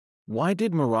Why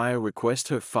did Mariah request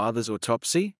her father's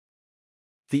autopsy?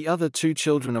 The other two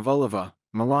children of Oliver,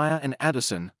 Mariah and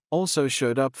Addison, also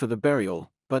showed up for the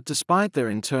burial, but despite their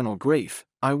internal grief,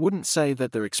 I wouldn't say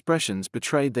that their expressions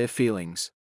betrayed their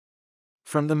feelings.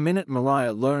 From the minute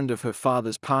Mariah learned of her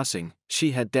father's passing,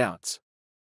 she had doubts.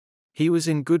 He was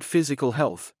in good physical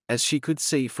health, as she could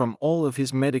see from all of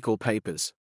his medical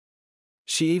papers.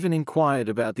 She even inquired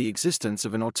about the existence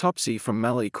of an autopsy from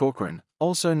Mallory Corcoran,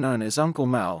 also known as Uncle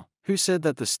Mal, who said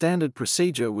that the standard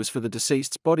procedure was for the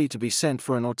deceased's body to be sent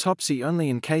for an autopsy only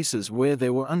in cases where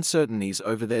there were uncertainties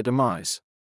over their demise.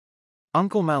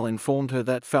 Uncle Mal informed her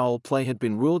that foul play had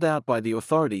been ruled out by the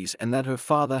authorities and that her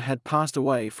father had passed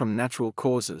away from natural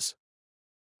causes.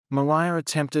 Mariah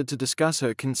attempted to discuss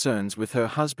her concerns with her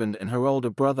husband and her older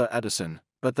brother Addison,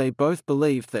 but they both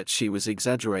believed that she was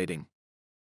exaggerating.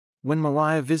 When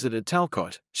Mariah visited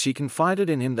Talcott, she confided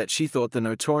in him that she thought the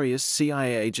notorious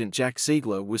CIA agent Jack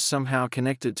Ziegler was somehow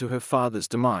connected to her father's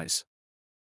demise.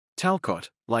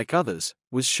 Talcott, like others,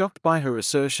 was shocked by her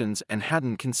assertions and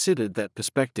hadn't considered that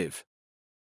perspective.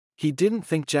 He didn't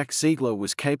think Jack Ziegler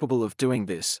was capable of doing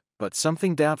this, but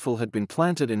something doubtful had been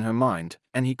planted in her mind,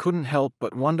 and he couldn't help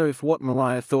but wonder if what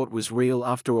Mariah thought was real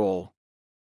after all.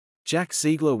 Jack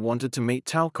Ziegler wanted to meet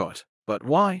Talcott, but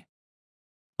why?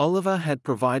 Oliver had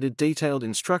provided detailed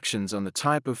instructions on the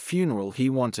type of funeral he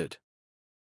wanted.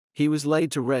 He was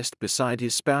laid to rest beside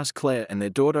his spouse Claire and their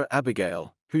daughter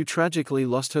Abigail, who tragically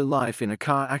lost her life in a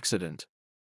car accident.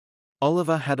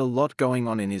 Oliver had a lot going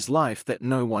on in his life that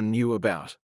no one knew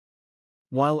about.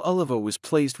 While Oliver was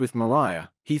pleased with Mariah,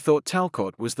 he thought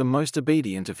Talcott was the most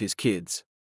obedient of his kids.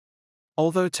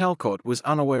 Although Talcott was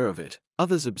unaware of it,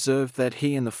 others observed that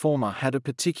he and the former had a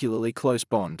particularly close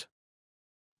bond.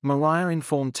 Mariah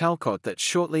informed Talcott that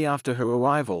shortly after her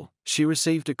arrival, she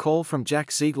received a call from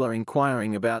Jack Ziegler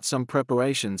inquiring about some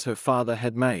preparations her father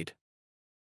had made.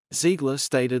 Ziegler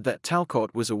stated that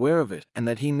Talcott was aware of it and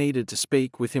that he needed to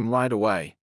speak with him right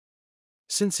away.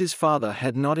 Since his father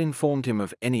had not informed him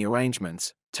of any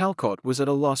arrangements, Talcott was at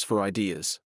a loss for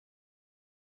ideas.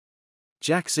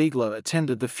 Jack Ziegler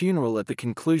attended the funeral at the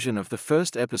conclusion of the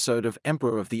first episode of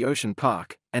Emperor of the Ocean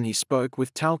Park, and he spoke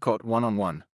with Talcott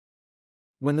one-on-one.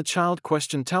 When the child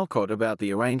questioned Talcott about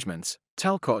the arrangements,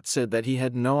 Talcott said that he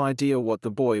had no idea what the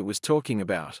boy was talking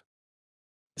about.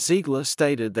 Ziegler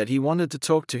stated that he wanted to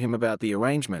talk to him about the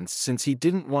arrangements since he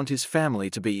didn't want his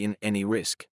family to be in any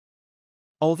risk.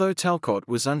 Although Talcott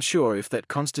was unsure if that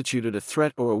constituted a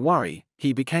threat or a worry,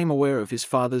 he became aware of his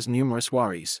father's numerous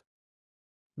worries.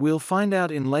 We'll find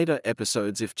out in later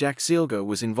episodes if Jack Ziegler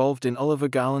was involved in Oliver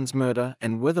Garland's murder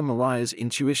and whether Mariah's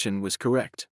intuition was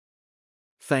correct.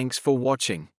 Thanks for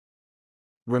watching.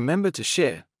 Remember to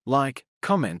share, like,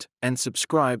 comment, and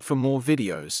subscribe for more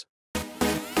videos.